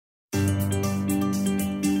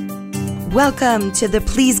Welcome to the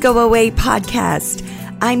Please Go Away podcast.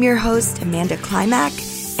 I'm your host, Amanda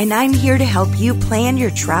Klimak, and I'm here to help you plan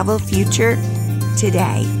your travel future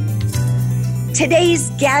today.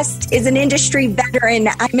 Today's guest is an industry veteran.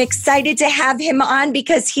 I'm excited to have him on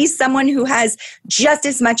because he's someone who has just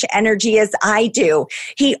as much energy as I do.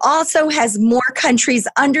 He also has more countries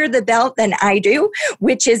under the belt than I do,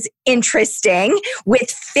 which is interesting. With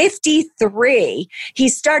 53, he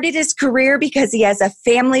started his career because he has a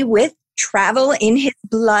family with travel in his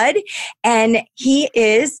blood, and he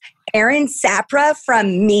is Aaron Sapra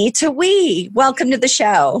from Me to We. Welcome to the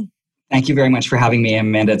show. Thank you very much for having me,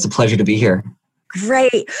 Amanda. It's a pleasure to be here.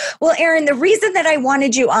 Great. Well, Aaron, the reason that I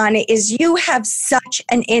wanted you on is you have such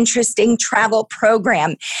an interesting travel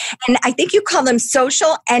program. And I think you call them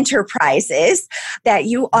social enterprises that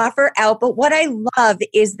you offer out. But what I love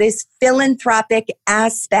is this philanthropic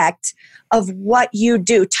aspect of what you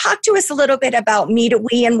do. Talk to us a little bit about Me to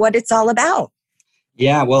We and what it's all about.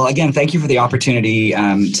 Yeah, well, again, thank you for the opportunity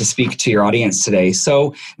to speak to your audience today.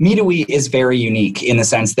 So Me to We is very unique in the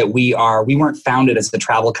sense that we weren't founded as a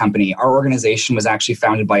travel company. Our organization was actually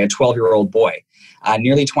founded by a 12-year-old boy.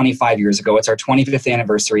 Nearly 25 years ago. It's our 25th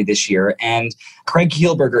anniversary this year. And Craig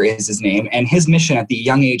Kielberger is his name. And his mission at the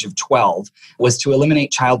young age of 12 was to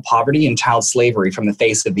eliminate child poverty and child slavery from the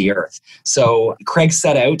face of the earth. So Craig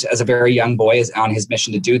set out as a very young boy on his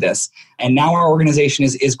mission to do this. And now our organization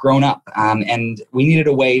is grown up. And we needed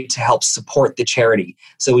a way to help support the charity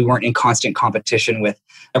so we weren't in constant competition with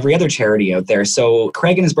every other charity out there. So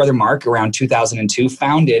Craig and his brother Mark, around 2002,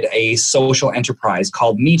 founded a social enterprise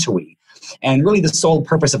called Me to We. And really the sole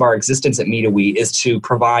purpose of our existence at Me to We is to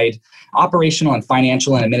provide operational and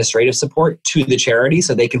financial and administrative support to the charity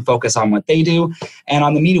so they can focus on what they do. And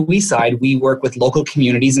on the Me to We side, we work with local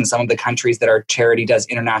communities in some of the countries that our charity does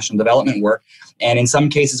international development work. And in some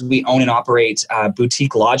cases, we own and operate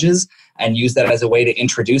boutique lodges and use that as a way to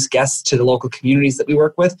introduce guests to the local communities that we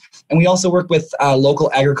work with. And we also work with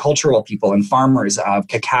local agricultural people and farmers of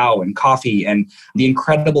cacao and coffee and the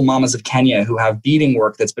incredible mamas of Kenya who have beading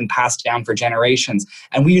work that's been passed down for generations.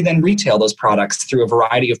 And we then retail those products through a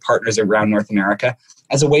variety of partners around North America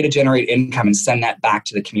as a way to generate income and send that back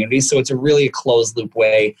to the communities. So it's a closed loop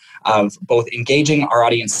way of both engaging our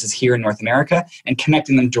audiences here in North America and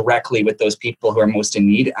connecting them directly with those people who are most in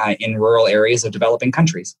need in rural areas of developing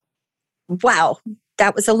countries. Wow,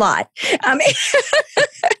 that was a lot.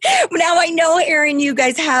 Now I know, Aaron, you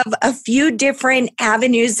guys have a few different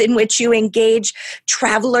avenues in which you engage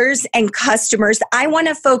travelers and customers. I want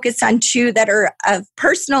to focus on two that are of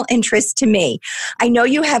personal interest to me. I know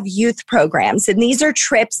you have youth programs, and these are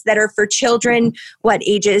trips that are for children,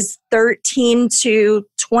 ages 13 to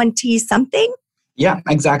 20 something? Yeah,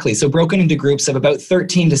 exactly. So broken into groups of about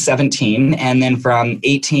 13 to 17, and then from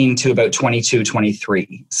 18 to about 22,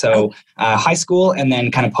 23. So high school and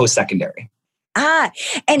then kind of post-secondary.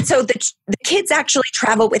 And so the kids actually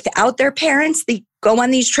travel without their parents. They go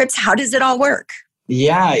on these trips. How does it all work?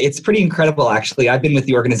 Yeah, it's pretty incredible, actually. I've been with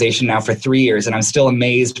the organization now for 3 years, and I'm still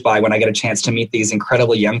amazed by when I get a chance to meet these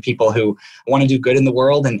incredible young people who want to do good in the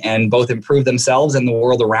world and both improve themselves and the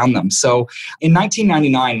world around them. So in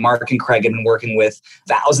 1999, Mark and Craig had been working with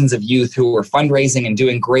thousands of youth who were fundraising and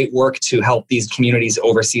doing great work to help these communities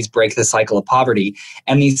overseas break the cycle of poverty.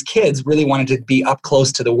 And these kids really wanted to be up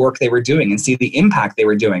close to the work they were doing and see the impact they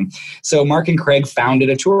were doing. So Mark and Craig founded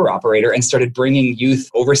a tour operator and started bringing youth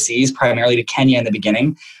overseas, primarily to Kenya in the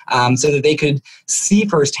beginning, so that they could see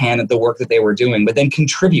firsthand the work that they were doing, but then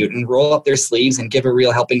contribute and roll up their sleeves and give a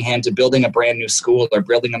real helping hand to building a brand new school or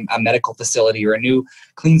building a medical facility or a new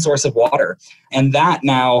clean source of water. And that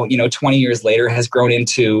now, 20 years later, has grown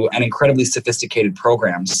into an incredibly sophisticated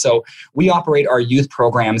program. So we operate our youth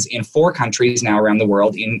programs in 4 countries now around the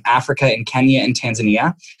world: in Africa, in Kenya and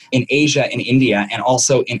Tanzania, in Asia, in India, and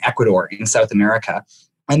also in Ecuador, in South America.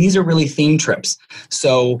 And these are really theme trips.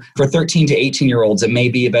 So for 13 to 18-year-olds, it may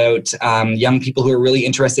be about young people who are really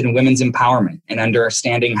interested in women's empowerment and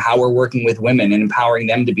understanding how we're working with women and empowering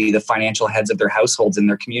them to be the financial heads of their households and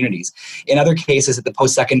their communities. In other cases, at the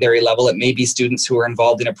post-secondary level, it may be students who are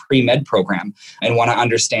involved in a pre-med program and want to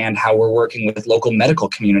understand how we're working with local medical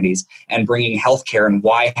communities and bringing healthcare and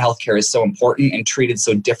why healthcare is so important and treated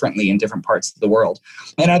so differently in different parts of the world.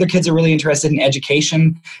 And other kids are really interested in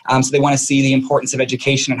education, so they want to see the importance of education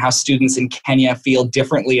education and how students in Kenya feel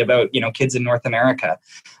differently about, kids in North America.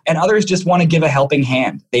 And others just want to give a helping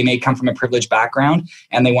hand. They may come from a privileged background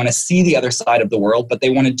and they want to see the other side of the world, but they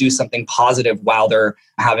want to do something positive while they're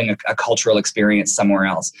having a cultural experience somewhere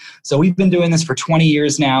else. So we've been doing this for 20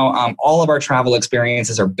 years now. All of our travel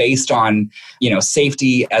experiences are based on,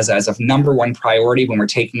 safety as a number one priority when we're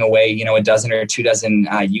taking away, a dozen or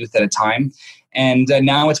 24 youth at a time. And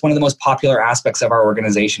now it's one of the most popular aspects of our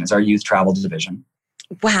organization is our youth travel division.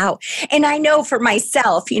 Wow. And I know for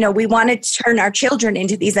myself, we want to turn our children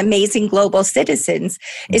into these amazing global citizens,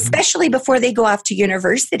 especially before they go off to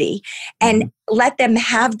university, and let them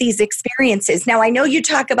have these experiences. Now, I know you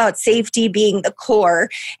talk about safety being the core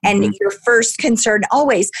and your first concern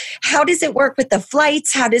always. How does it work with the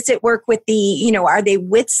flights? How does it work with are they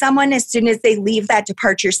with someone as soon as they leave that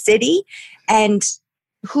departure city? And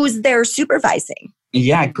who's there supervising?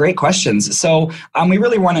 Yeah, great questions. So we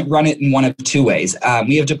really want to run it in one of two ways.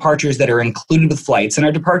 We have departures that are included with flights, and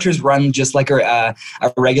our departures run just like a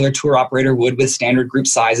regular tour operator would with standard group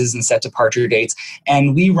sizes and set departure dates.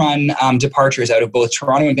 And we run departures out of both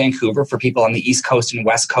Toronto and Vancouver for people on the East Coast and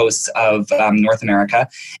West Coasts of North America.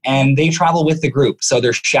 And they travel with the group. So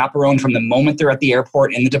they're chaperoned from the moment they're at the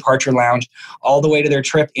airport in the departure lounge all the way to their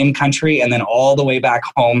trip in country and then all the way back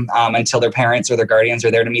home until their parents or their guardians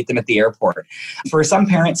are there to meet them at the airport. For some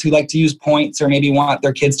parents who like to use points or maybe want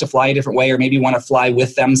their kids to fly a different way or maybe want to fly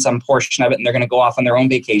with them some portion of it and they're going to go off on their own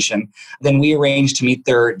vacation, then we arrange to meet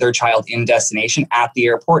their child in destination at the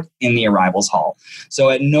airport in the arrivals hall.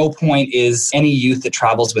 So at no point is any youth that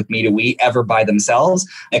travels with Me to We ever by themselves,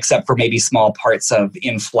 except for maybe small parts of the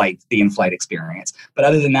in-flight experience. But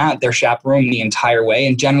other than that, they're chaperoned the entire way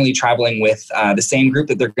and generally traveling with the same group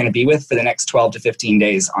that they're going to be with for the next 12 to 15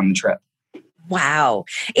 days on the trip. Wow.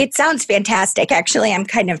 It sounds fantastic. Actually, I'm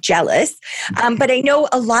kind of jealous. But I know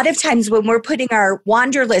a lot of times when we're putting our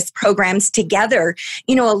Wanderlust programs together,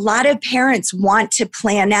 a lot of parents want to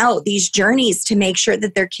plan out these journeys to make sure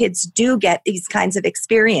that their kids do get these kinds of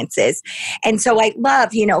experiences. And so I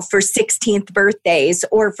love, for 16th birthdays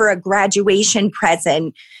or for a graduation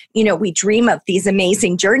present, we dream of these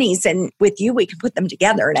amazing journeys. And with you, we can put them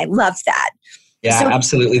together. And I love that. Yeah,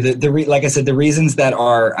 absolutely. Like I said, the reasons that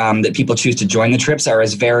are that people choose to join the trips are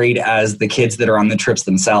as varied as the kids that are on the trips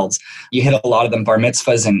themselves. You hit a lot of them, bar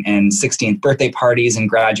mitzvahs and 16th birthday parties and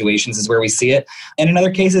graduations is where we see it. And in other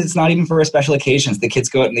cases, it's not even for special occasions. The kids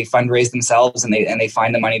go out and they fundraise themselves and they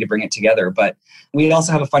find the money to bring it together. But we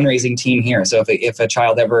also have a fundraising team here. So if a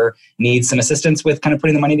child ever needs some assistance with kind of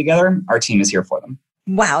putting the money together, our team is here for them.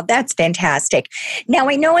 Wow, that's fantastic. Now,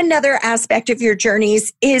 I know another aspect of your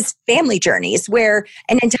journeys is family journeys, where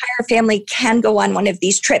an entire family can go on one of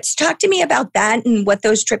these trips. Talk to me about that and what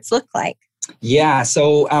those trips look like. Yeah,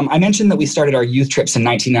 so I mentioned that we started our youth trips in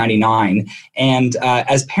 1999, and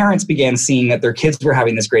as parents began seeing that their kids were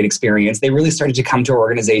having this great experience, they really started to come to our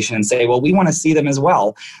organization and say, well, we want to see them as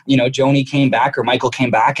well. Joni came back or Michael came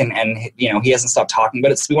back and he hasn't stopped talking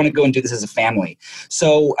about it, so we want to go and do this as a family.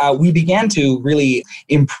 So we began to really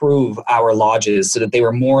improve our lodges so that they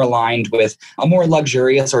were more aligned with a more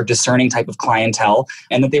luxurious or discerning type of clientele,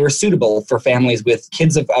 and that they were suitable for families with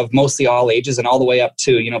kids of mostly all ages and all the way up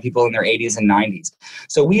to, people in their 80s and 90s.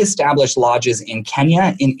 So we established lodges in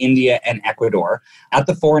Kenya, in India, and Ecuador at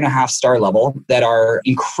the 4.5-star level that are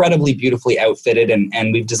incredibly beautifully outfitted,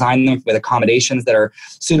 and we've designed them with accommodations that are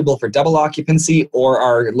suitable for double occupancy, or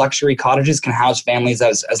our luxury cottages can house families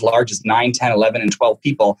as large as 9, 10, 11, and 12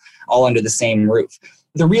 people all under the same roof.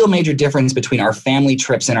 The real major difference between our family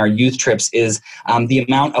trips and our youth trips is the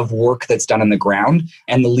amount of work that's done on the ground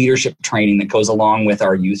and the leadership training that goes along with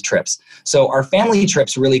our youth trips. So our family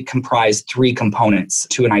trips really comprise 3 components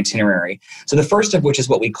to an itinerary. So the first of which is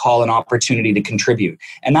what we call an opportunity to contribute.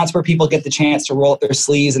 And that's where people get the chance to roll up their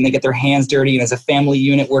sleeves and they get their hands dirty and as a family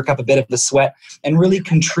unit work up a bit of the sweat and really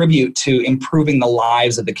contribute to improving the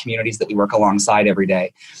lives of the communities that we work alongside every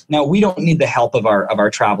day. Now, we don't need the help of our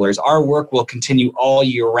travelers. Our work will continue all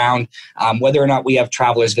year round, whether or not we have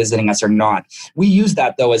travelers visiting us or not. We use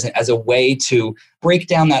that, though, as a way to break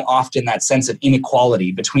down that sense of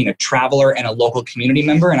inequality between a traveler and a local community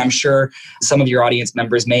member. And I'm sure some of your audience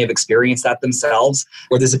members may have experienced that themselves,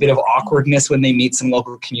 where there's a bit of awkwardness when they meet some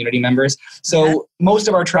local community members. So most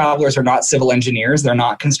of our travelers are not civil engineers. They're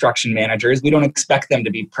not construction managers. We don't expect them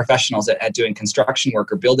to be professionals at doing construction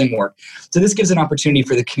work or building work. So this gives an opportunity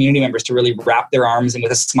for the community members to really wrap their arms and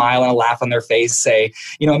with a smile and a laugh on their face say,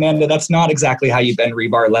 Amanda, that's not exactly how you bend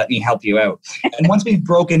rebar. Let me help you out. And once we've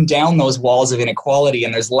broken down those walls of inequality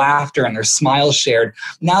and there's laughter and there's smiles shared,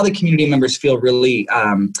 now the community members feel really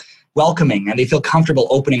welcoming, and they feel comfortable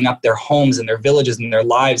opening up their homes and their villages and their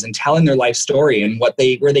lives and telling their life story and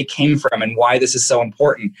where they came from and why this is so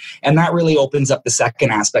important. And that really opens up the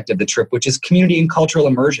second aspect of the trip, which is community and cultural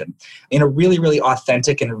immersion in a really, really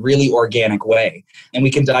authentic and really organic way. And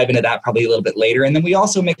we can dive into that probably a little bit later. And then we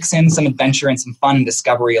also mix in some adventure and some fun and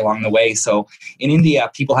discovery along the way. So in India,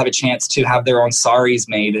 people have a chance to have their own saris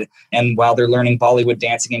made, and while they're learning Bollywood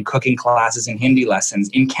dancing and cooking classes and Hindi lessons.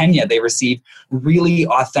 In Kenya, they receive really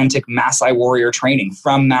authentic Maasai warrior training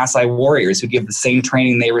from Maasai warriors who give the same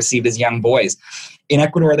training they received as young boys. In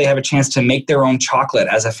Ecuador, they have a chance to make their own chocolate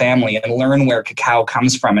as a family and learn where cacao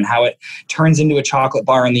comes from and how it turns into a chocolate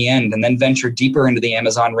bar in the end, and then venture deeper into the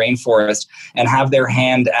Amazon rainforest and have their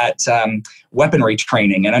hand at weaponry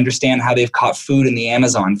training and understand how they've caught food in the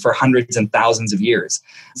Amazon for hundreds and thousands of years.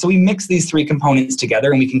 So we mix these three components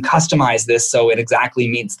together and we can customize this so it exactly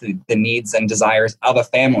meets the needs and desires of a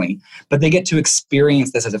family. But they get to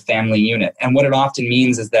experience this as a family unit. And what it often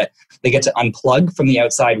means is that they get to unplug from the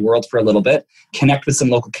outside world for a little bit, connect with some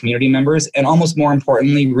local community members, and almost more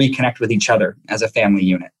importantly, reconnect with each other as a family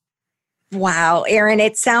unit. Wow, Aaron,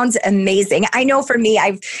 it sounds amazing. I know for me,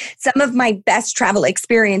 some of my best travel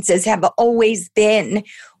experiences have always been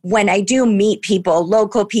when I do meet people,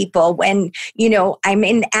 local people, when, I'm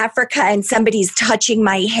in Africa and somebody's touching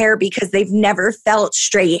my hair because they've never felt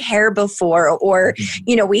straight hair before, or,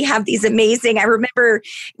 we have these amazing, I remember,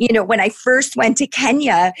 when I first went to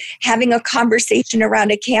Kenya, having a conversation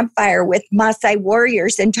around a campfire with Maasai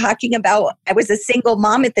warriors and talking about, I was a single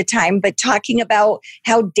mom at the time, but talking about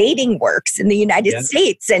how dating works in the United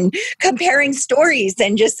States and comparing stories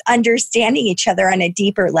and just understanding each other on a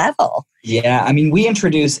deeper level. Yeah, I mean, we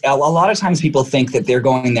introduce, a lot of times people think that they're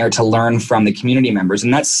going there to learn from the community members,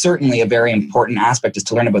 and that's certainly a very important aspect, is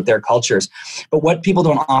to learn about their cultures. But what people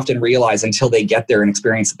don't often realize until they get there and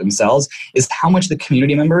experience it themselves is how much the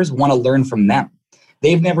community members want to learn from them.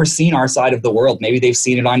 They've never seen our side of the world. Maybe they've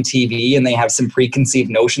seen it on TV and they have some preconceived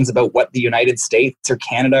notions about what the United States or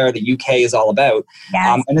Canada or the UK is all about.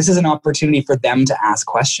 Yes. And this is an opportunity for them to ask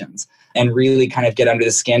questions and really kind of get under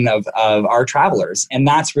the skin of our travelers. And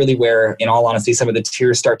that's really where, in all honesty, some of the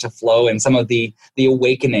tears start to flow and some of the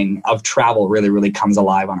awakening of travel really, really comes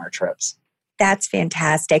alive on our trips. That's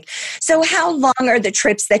fantastic. So how long are the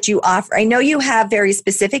trips that you offer? I know you have very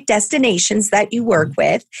specific destinations that you work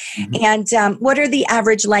with. Mm-hmm. And what are the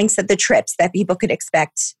average lengths of the trips that people could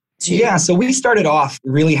expect? Yeah, so we started off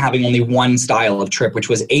really having only one style of trip, which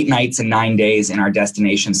was 8 nights and 9 days in our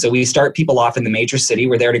destination. So we start people off in the major city.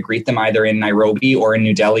 We're there to greet them either in Nairobi or in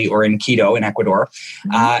New Delhi or in Quito in Ecuador.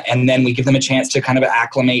 And then we give them a chance to kind of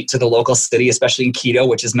acclimate to the local city, especially in Quito,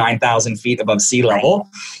 which is 9,000 feet above sea level.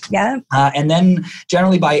 Yeah. And then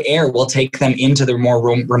generally by air, we'll take them into the more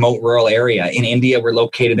remote rural area. In India, we're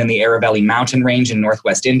located in the Aravalli mountain range in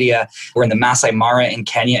northwest India. We're in the Masai Mara in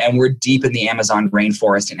Kenya, and we're deep in the Amazon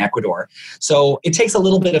rainforest in Ecuador. So it takes a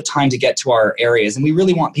little bit of time to get to our areas, and we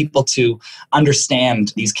really want people to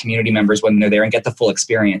understand these community members when they're there and get the full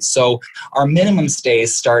experience. So our minimum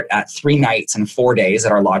stays start at 3 nights and 4 days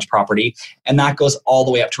at our lodge property, and that goes all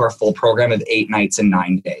the way up to our full program of 8 nights and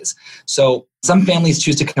 9 days. So some families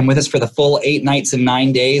choose to come with us for the full 8 nights and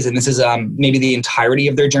 9 days, and this is maybe the entirety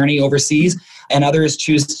of their journey overseas. And others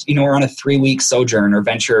choose, we're on a 3-week sojourn or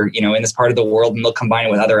venture, in this part of the world, and they'll combine it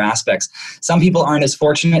with other aspects. Some people aren't as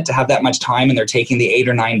fortunate to have that much time, and they're taking the 8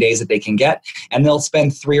 or 9 days that they can get, and they'll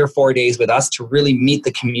spend 3 or 4 days with us to really meet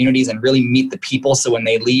the communities and really meet the people. So when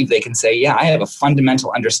they leave, they can say, yeah, I have a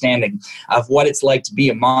fundamental understanding of what it's like to be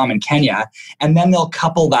a mom in Kenya. And then they'll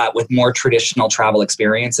couple that with more traditional travel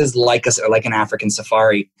experiences like an African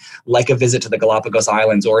safari, like a visit to the Galapagos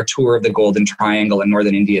Islands or a tour of the Golden Triangle in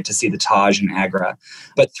northern India to see the Taj and Agra.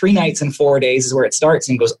 But 3 nights and 4 days is where it starts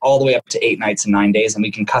and goes all the way up to 8 nights and 9 days. And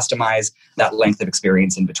we can customize that length of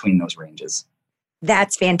experience in between those ranges.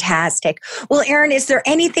 That's fantastic. Well, Aaron, is there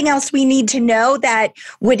anything else we need to know that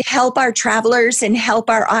would help our travelers and help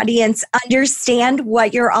our audience understand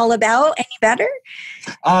what you're all about any better?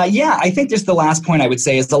 Yeah, I think just the last point I would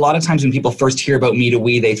say is a lot of times when people first hear about Me to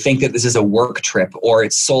We, they think that this is a work trip or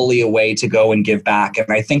it's solely a way to go and give back.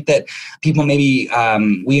 And I think that people we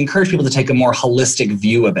encourage people to take a more holistic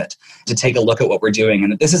view of it, to take a look at what we're doing.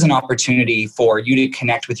 And that this is an opportunity for you to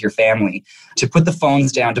connect with your family, to put the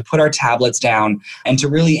phones down, to put our tablets down, and to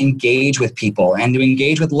really engage with people and to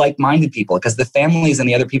engage with like-minded people, because the families and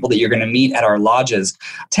the other people that you're going to meet at our lodges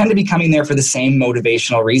tend to be coming there for the same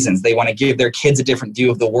motivational reasons. They want to give their kids a different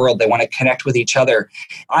view of the world. They want to connect with each other.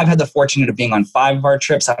 I've had the fortune of being on 5 of our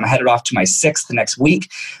trips. I'm headed off to my 6th next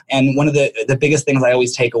week. And one of the biggest things I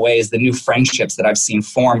always take away is the new friendships that I've seen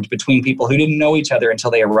formed between people who didn't know each other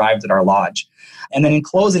until they arrived at our lodge. And then in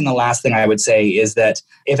closing, the last thing I would say is that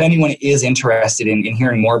if anyone is interested in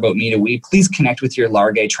hearing more about Me to We, please connect with your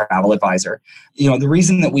Largay travel advisor. The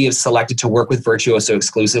reason that we have selected to work with Virtuoso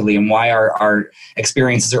exclusively and why our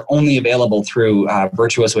experiences are only available through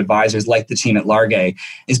Virtuoso advisors like the team at Largay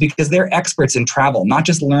is because they're experts in travel, not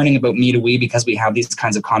just learning about Me to We because we have these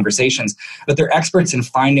kinds of conversations, but they're experts in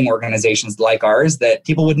finding organizations like ours that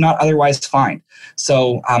people would not otherwise find.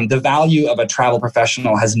 So the value of a travel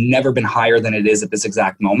professional has never been higher than it is at this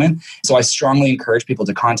exact moment. So I strongly encourage people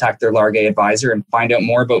to contact their Largay advisor and find out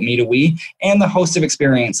more about Me to We and the host of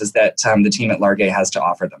experiences that the team at Largay has to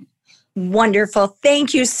offer them. Wonderful.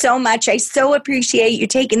 Thank you so much. I so appreciate you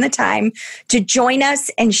taking the time to join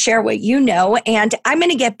us and share what you know. And I'm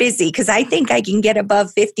going to get busy because I think I can get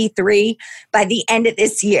above 53 by the end of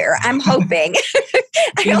this year. I'm hoping.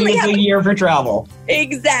 I only have a year for travel.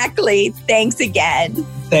 Exactly. Thanks again.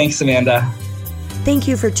 Thanks, Amanda. Thank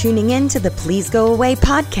you for tuning in to the Please Go Away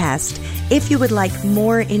podcast. If you would like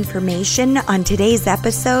more information on today's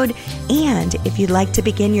episode, and if you'd like to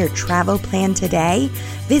begin your travel plan today,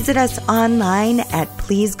 visit us online at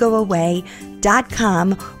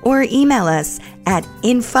pleasegoaway.com or email us at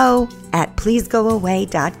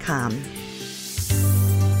info@pleasegoaway.com.